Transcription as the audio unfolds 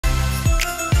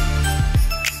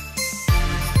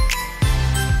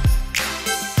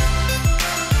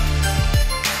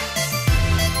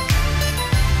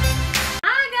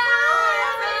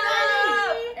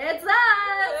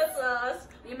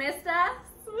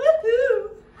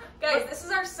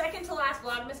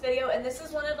last Vlogmas video, and this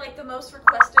is one of like the most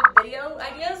requested video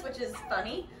ideas, which is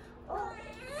funny.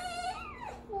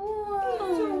 It's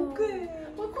okay.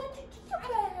 We're going to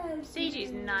Gingerbread.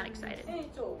 Sagey's not excited.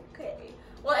 It's okay.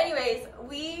 Well, anyways,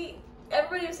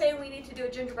 everybody was saying we need to do a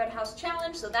gingerbread house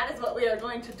challenge, so that is what we are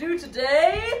going to do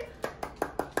today.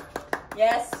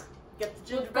 Yes, get the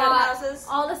gingerbread houses.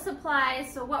 All the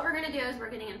supplies. So what we're gonna do is we're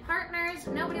getting in partners.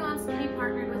 Nobody wants to be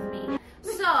partnered with me,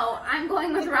 so I'm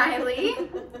going with Riley.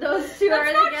 Those two are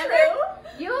together.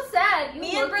 True. You said you.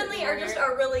 Me and Brindley are just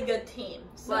a really good team.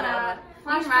 So. Whatever.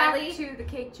 Riley to the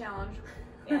cake challenge.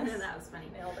 Yes. That was funny.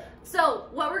 Nailed it. So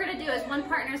what we're gonna do is one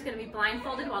partner is gonna be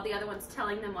blindfolded while the other one's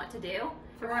telling them what to do.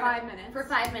 For 5 minutes. For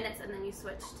 5 minutes, and then you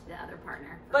switch to the other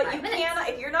partner. But you cannot,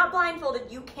 if you're not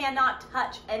blindfolded, you cannot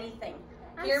touch anything.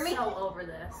 Hear me? I'm so over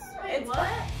this. It's what?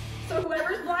 So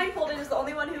whoever's blindfolded is the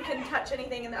only one who can touch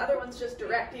anything, and the other one's just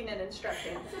directing and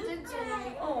instructing.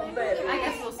 Oh, baby. I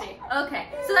guess we'll see. Okay,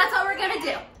 so that's what we're gonna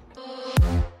do.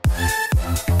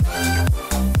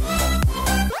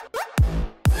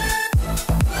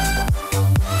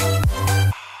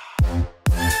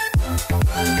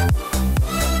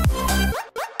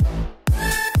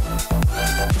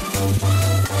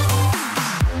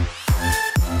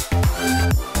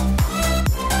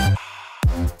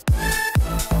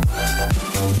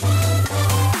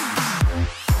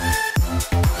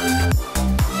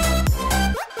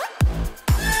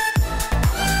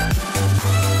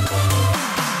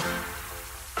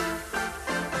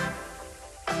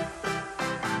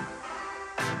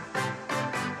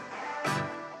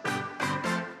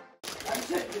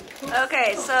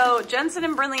 Okay, so Jensen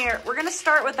and Brindley we're gonna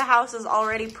start with the houses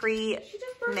already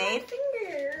pre-made.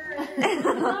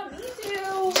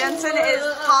 Jensen is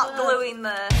hot gluing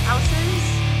the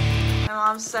houses. My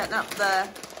mom's setting up the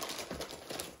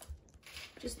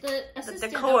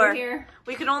decor. Over here.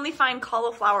 We could only find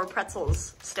cauliflower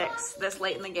pretzels sticks this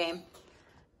late in the game.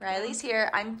 Riley's here.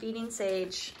 I'm feeding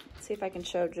Sage. Let's see if I can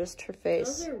show just her face.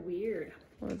 Those are weird.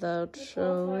 Without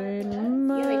showing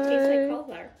my... Yeah, they taste like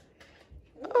cauliflower.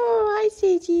 Oh, hi,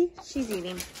 Sagey. She's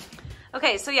eating.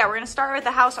 Okay, so yeah, we're going to start with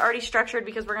the house already structured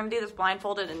because we're going to do this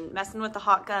blindfolded, and messing with the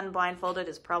hot gun blindfolded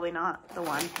is probably not the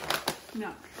one.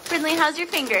 No. Brindley, how's your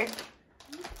finger?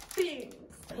 Thanks.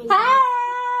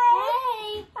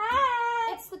 Hi! Hey!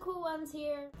 Hi! It's the cool ones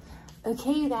here.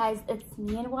 Okay, you guys, it's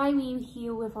me and Wiley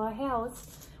here with our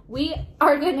house. We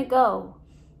are going to go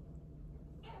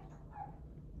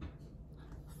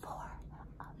for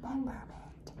a peppermint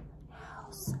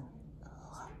house.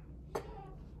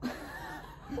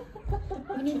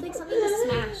 We need like something to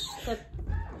smash.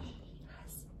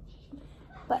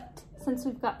 But since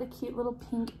we've got the cute little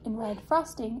pink and red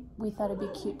frosting, we thought it'd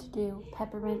be cute to do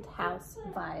peppermint house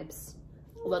vibes.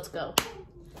 Let's go.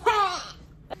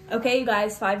 Okay, you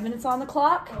guys, 5 minutes on the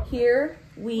clock. Here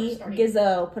we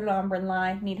gizzo. Put it on,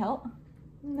 Brindley. Need help?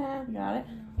 Nah. You got it?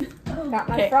 Got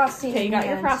my frosting. Okay, you got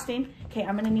your hand. frosting. Okay,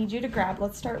 I'm gonna need you to grab.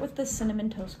 Let's start with the cinnamon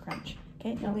toast crunch.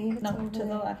 Okay, no, to the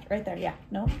left, right there. Yeah,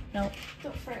 no. Go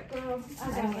for it, girl.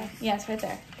 Yes, right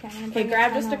there. Okay,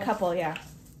 grab just a couple. Yeah.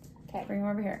 Okay. Bring them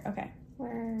over here. Okay.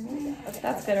 Okay,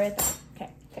 That's good right there.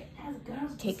 Okay.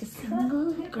 Take a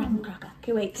single graham cracker.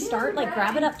 Okay, wait. Start like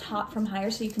grab it up top from higher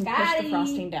so you can push the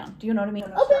frosting down. Do you know what I mean?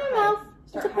 Open your mouth.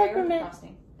 Start It's a higher with the peppermint.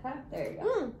 frosting. Okay. There you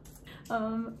go.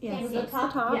 Yeah. Okay, That's the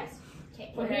top. Yes.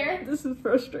 Okay, we're here. This is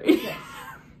frustrating.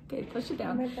 Okay, push it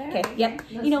down. Okay, yep.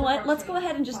 You know what? Let's go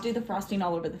ahead and just do the frosting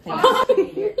all over the thing.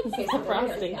 Okay, so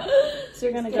frosting. So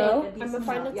you're gonna go. I'm gonna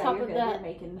find the top of that.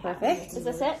 Perfect. Is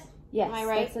this it? Yes, Am I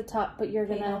right? that's the top, but you're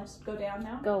gonna go down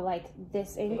now. go like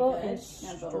this angle good. and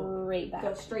Now go- straight back.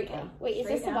 Go straight down. Wait, is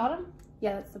Straight this the down. bottom?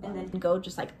 Yeah, that's the bottom. And then go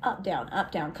just like up, down,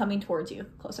 coming towards you.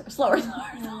 Closer, slower. To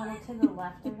the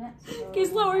left of it. Okay,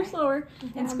 slower.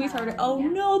 And squeeze harder. Oh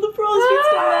no, the frosting's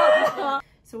coming out.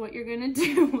 So what you're gonna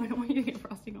do, I don't want you to get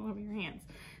frosting all over your hands.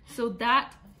 So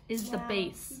that is the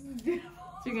base.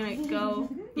 So you're gonna go,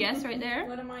 yes, right there.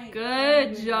 What am I?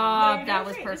 Good job. No, That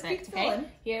was great. Just perfect. keep Okay, going.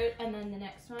 here, and then the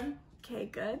next one. Okay,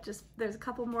 good. Just there's a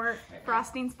couple more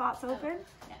frosting spots open.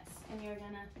 Yes, and you're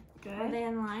gonna. Good. Are they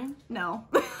in line? No,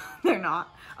 they're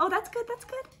not. Oh, that's good.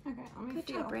 Okay, let me Good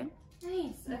feel. job, Bryn.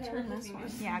 Nice. Okay, Turn let's this do one.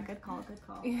 this. Yeah, good call.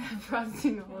 Yeah,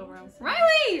 frosting all over them.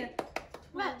 Riley!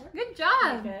 What? Good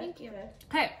job. Good. Thank you.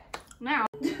 Okay, now.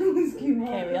 Okay,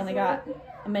 we only got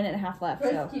a minute and a half left,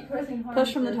 so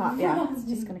push from the top. Yeah, it's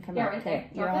just gonna come out. Okay,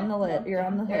 you're on the lid. You're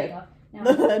on the hood.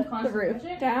 The hood. The roof.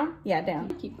 Down? Yeah, down.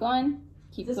 Keep going.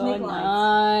 Keep Just going. make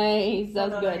lines. Nice.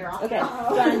 That's no, good. you're off. Okay. Do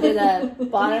you want to do the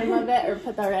bottom of it or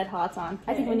put the red hots on?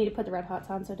 I think we need to put the red hots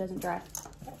on so it doesn't dry.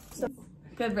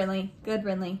 Good, Brinley. Good,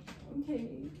 Brinley. Okay.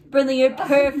 Brindley, you're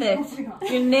perfect.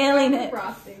 You're nailing it.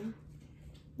 Frosting.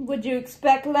 Would you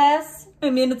expect less? I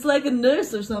mean, it's like a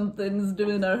nurse or something's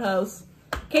doing our house.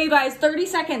 Okay, you guys, 30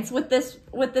 seconds with this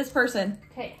person.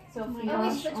 Okay, so Oh my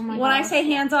gosh. Oh my When I gosh. say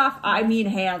hands off, I mean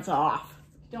hands off.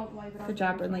 don't wipe it off. Good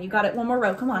job, Brindley. You got it. One more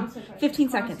row. Come on. 15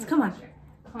 seconds. Come on.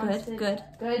 Good, good.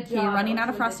 Good job. Okay, you're running out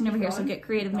of frosting over here, so get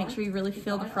creative. Make sure you really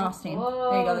feel the frosting. There you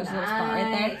go. There's a little spot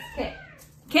right there.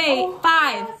 Okay. Okay,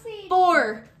 5,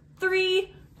 4,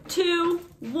 3, 2,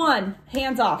 1.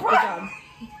 Hands off. Good job.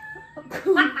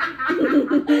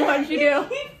 What'd you do?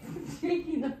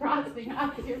 Taking the frosting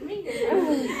off with your fingers.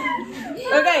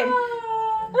 Okay.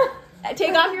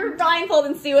 Take off your blindfold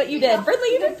and see what you did. Brindley,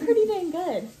 you did pretty dang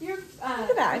good. Look Look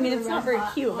at that. I mean, it's not very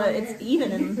cute, but it's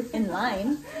even in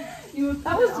line.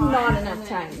 That was not enough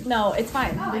time. No, it's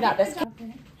fine. We got this.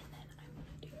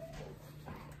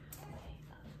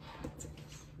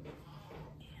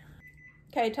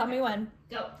 Okay, tell me when.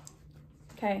 Go.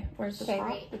 Okay, where's the top?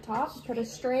 Straight. The top, put a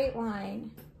straight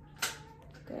line.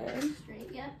 Good. Straight,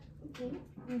 yep. Okay.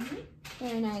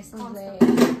 Very nice, Lindsay.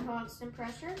 Constant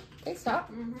pressure. Okay,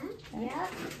 stop. Yeah.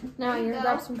 Now you're gonna Go.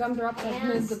 grab some gumdrops and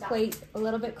And move the stop. plate a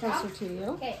little bit closer to you.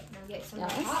 Okay, now get some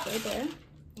Yes, top right there.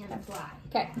 and fly.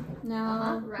 Okay,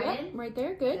 now, Right yep, in. right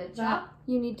there, good. Good job.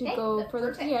 You need to Okay, go that's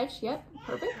further to the perfect. edge. Yep,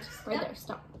 perfect. Right Yep. there,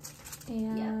 stop.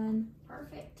 And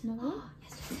Perfect. another one.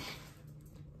 Yes.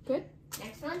 Good.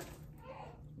 Next one.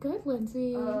 Good,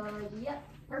 Lindsay. Yep.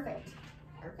 Perfect.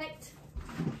 Perfect.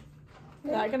 Is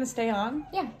that gonna stay on?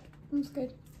 Yeah, that's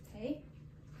good. Okay.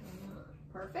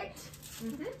 Perfect.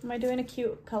 Am I doing a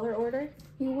cute color order?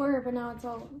 You were, but now it's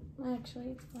all, actually,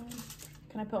 it's fine.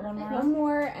 Can I put one more One on?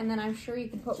 more, and then I'm sure you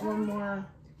can put one more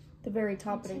at the very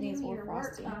top, but it needs more Continue your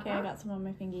work. frosting. Okay, I got some on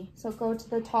my fingy. So go to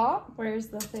the top, Where's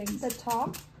the things? the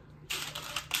top.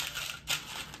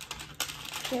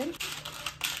 Good.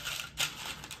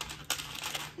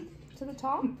 To the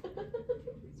top.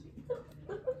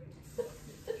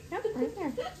 Yep, right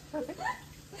there. Perfect.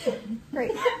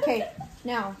 Great. Okay,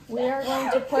 now we are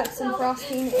going to put some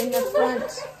frosting in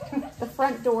the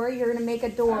front door. You're gonna make a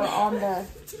door on the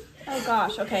Oh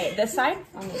gosh, okay. This side?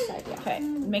 on this side, yeah. Okay.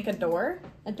 Make a door.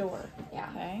 A door, yeah.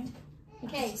 Okay.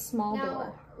 Okay. It's a small now,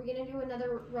 door. we're gonna do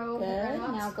another row of Good. red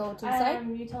hots. Now go to the side.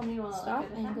 You tell me while Stop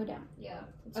and go down. Yeah.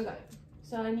 Okay.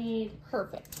 So I need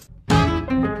Perfect.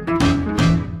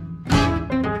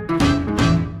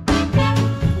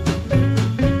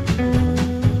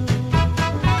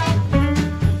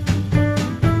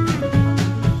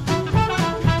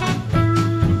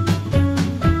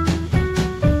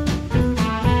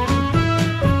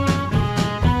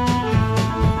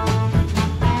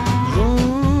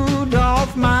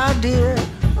 Rudolph, my dear,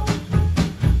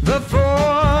 the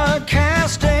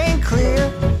forecast ain't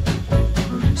clear.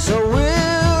 So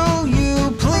will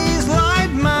you please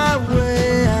light my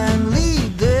way and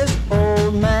lead this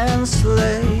old man's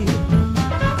sleigh?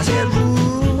 I said,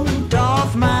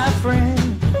 Rudolph, my friend,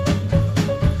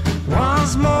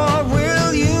 once more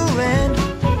will you lend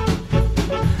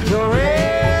your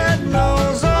red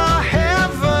nose, or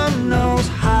heaven knows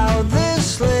how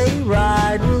this sleigh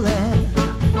ride will end.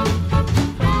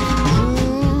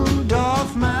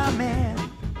 Rudolph, my man.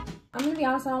 I'm gonna be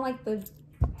honest, I don't like the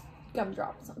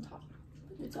gumdrops on top.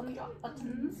 Gumdrop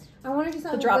buttons. I want to do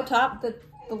something The drop with top? The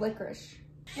licorice.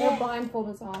 Their blindfold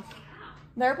is off.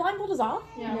 Their blindfold is off?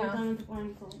 yeah, we're Yeah. done with the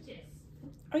blindfold.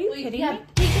 Are you kidding Yeah, me?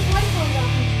 take the blindfold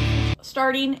off.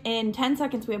 Starting in 10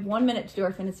 seconds, we have 1 minute to do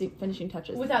our finishing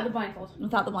touches. Without the blindfold.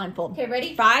 Without the blindfold. Okay,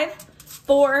 ready? 5,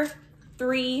 4,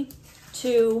 3,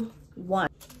 2, 1.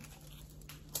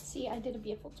 See, I did a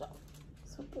beautiful job.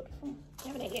 So beautiful. I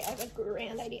have an idea. I have a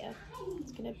grand idea.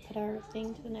 It's gonna put our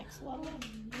thing to the next level.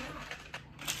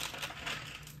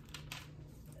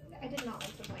 I did not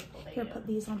like the blindfold Here, idea. put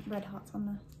these on red hots on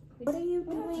the. What are you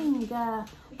doing?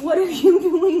 What are you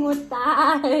doing with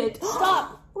that?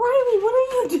 Stop! Riley, what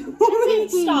are you doing?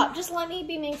 Stop! Just let me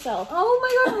be myself. Oh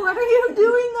my god, what are you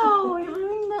doing though? You're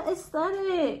ruining the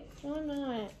aesthetic. No, I'm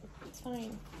not. It's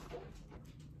fine.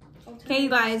 Okay, you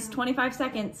guys, 25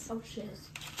 seconds. Oh shiz.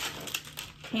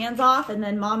 Hands off, and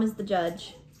then mom is the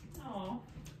judge. Oh,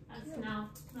 that's now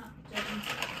not judging.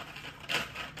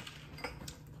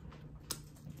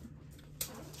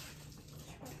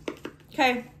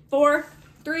 Okay, 4,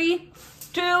 3,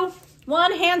 2,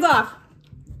 1, hands off.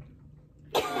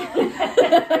 3, 2,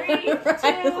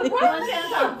 Riley. 1,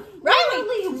 hands up.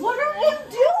 Riley, what are you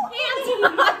doing?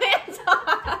 Hands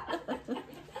off.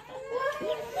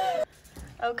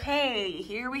 Okay,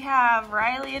 here we have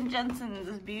Riley and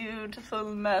Jensen's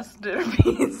beautiful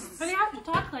masterpiece. But you have to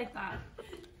talk like that.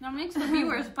 That makes the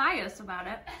viewers biased about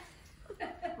it.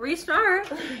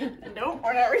 Restart.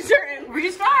 We're not restarting.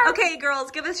 Restart. Okay,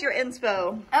 girls, give us your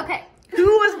inspo. Okay. Who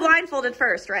was blindfolded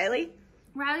first, Riley?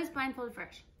 Riley's blindfolded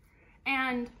first.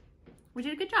 And we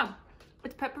did a good job.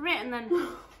 It's peppermint and then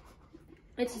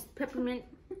it's just peppermint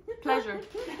pleasure.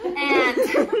 And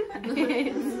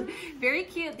it's very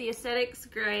cute. The aesthetic's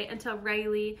great until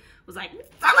Riley was like,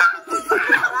 with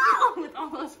all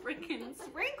those freaking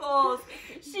sprinkles.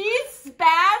 She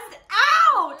spazzed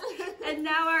out. And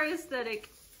now our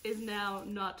aesthetic is now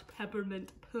not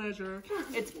peppermint pleasure.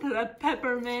 It's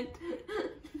peppermint.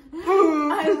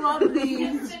 I love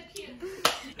these.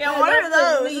 Yeah, what are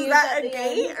those? Is that a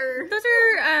gate or? Those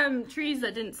are trees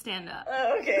that didn't stand up.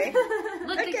 Oh, okay.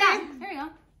 Look like that. There you go.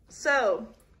 So,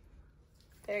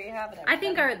 there you have it. I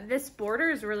think this border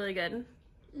is really good.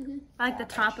 I like the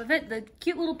top of it. The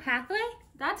cute little pathway.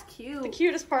 That's cute. The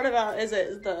cutest part about it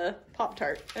is the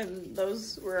Pop-Tart, and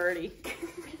those were already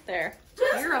there.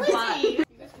 You're a bot.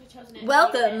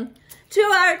 Welcome to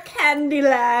our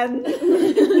Candyland.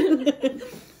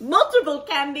 Multiple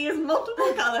candies,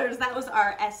 multiple colors. That was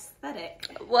our aesthetic.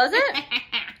 Was it?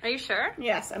 Are you sure?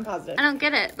 Yes, I'm positive. I don't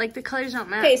get it. Like the colors don't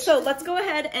match. Okay, so let's go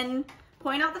ahead and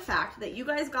point out the fact that you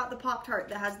guys got the Pop-Tart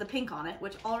that has the pink on it,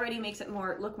 which already makes it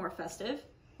look more festive,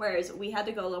 whereas we had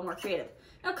to go a little more creative.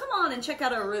 Now come on and check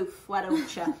out our roof, why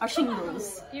don't you? Our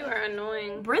shingles. You are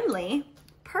annoying. Brindley,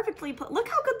 perfectly look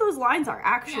how good those lines are,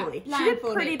 actually. Yeah, she did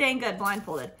pretty dang good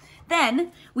blindfolded.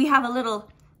 Then we have a little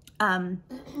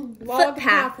footpath,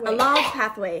 pathway. a log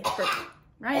pathway for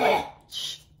Riley.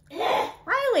 Shh.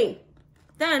 Riley.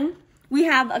 Then we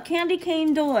have a candy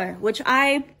cane door, which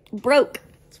I broke.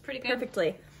 It's pretty good.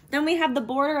 Perfectly. Then we have the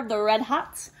border of the Red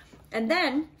Hots. And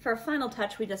then, for a final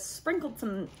touch, we just sprinkled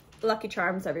some Lucky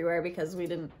Charms everywhere because we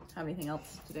didn't have anything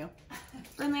else to do.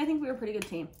 Brindley, I think we were a pretty good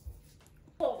team.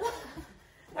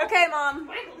 Okay, Mom.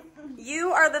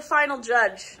 You are the final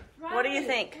judge. What do you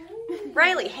think?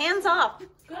 Riley, hands off.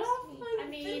 I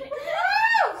mean,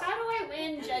 how do I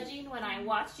win judging when I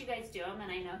watched you guys do them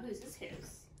and I know whose is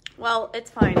whose? Well,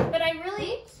 it's fine. But I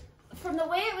really, from the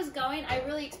way it was going, I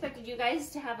really expected you guys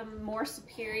to have a more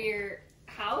superior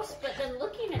house. But then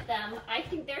looking at them, I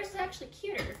think theirs is actually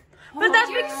cuter. But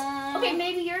that's because... Okay,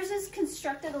 maybe yours is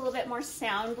constructed a little bit more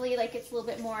soundly, like it's a little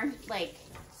bit more like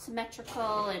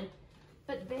symmetrical, and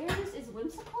but theirs is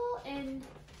whimsical and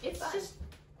it's just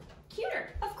cuter.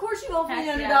 Of course you go for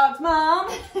Heck the yeah. underdogs,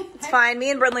 Mom. It's fine.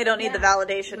 Me and Brindley don't need the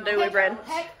validation, do we, Bryn?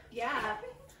 Heck yeah.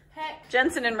 Heck.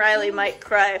 Jensen and Riley might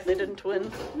cry if they didn't win.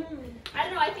 I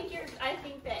don't know. I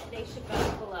think that they should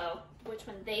vote below which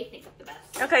one they think is the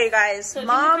best. Okay, you guys. So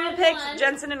Mom Gingerbread picked won.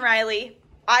 Jensen and Riley.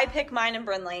 I pick mine and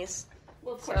Brindley's.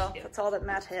 Well, of course So you do. that's all that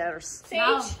matters. Sage,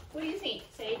 Mom. what do you think,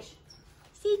 Sage?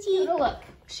 Give it a look.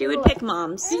 She would pick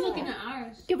Mom's. She's looking at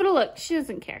ours. Give it a look. She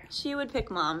doesn't care. She would pick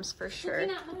Mom's for sure.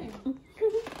 Looking at mine.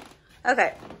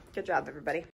 Okay. Good job,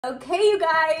 everybody. Okay, you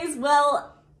guys.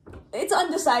 Well, it's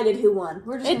undecided who won.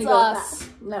 We're just It's gonna go us.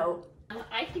 with that. No.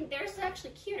 I think theirs is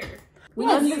actually cuter. We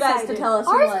want you guys to tell us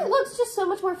who Ours won. looks just so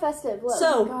much more festive. Look.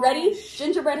 So, ready?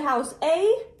 Gingerbread House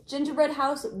A, Gingerbread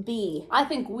House B. I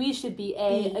think we should be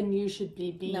A and you should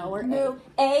be B. No, we're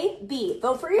A, B.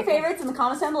 Vote for your favorites in the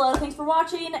comments down below. Thanks for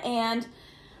watching, and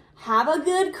have a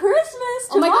good Christmas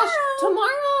Oh my tomorrow. gosh,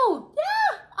 tomorrow!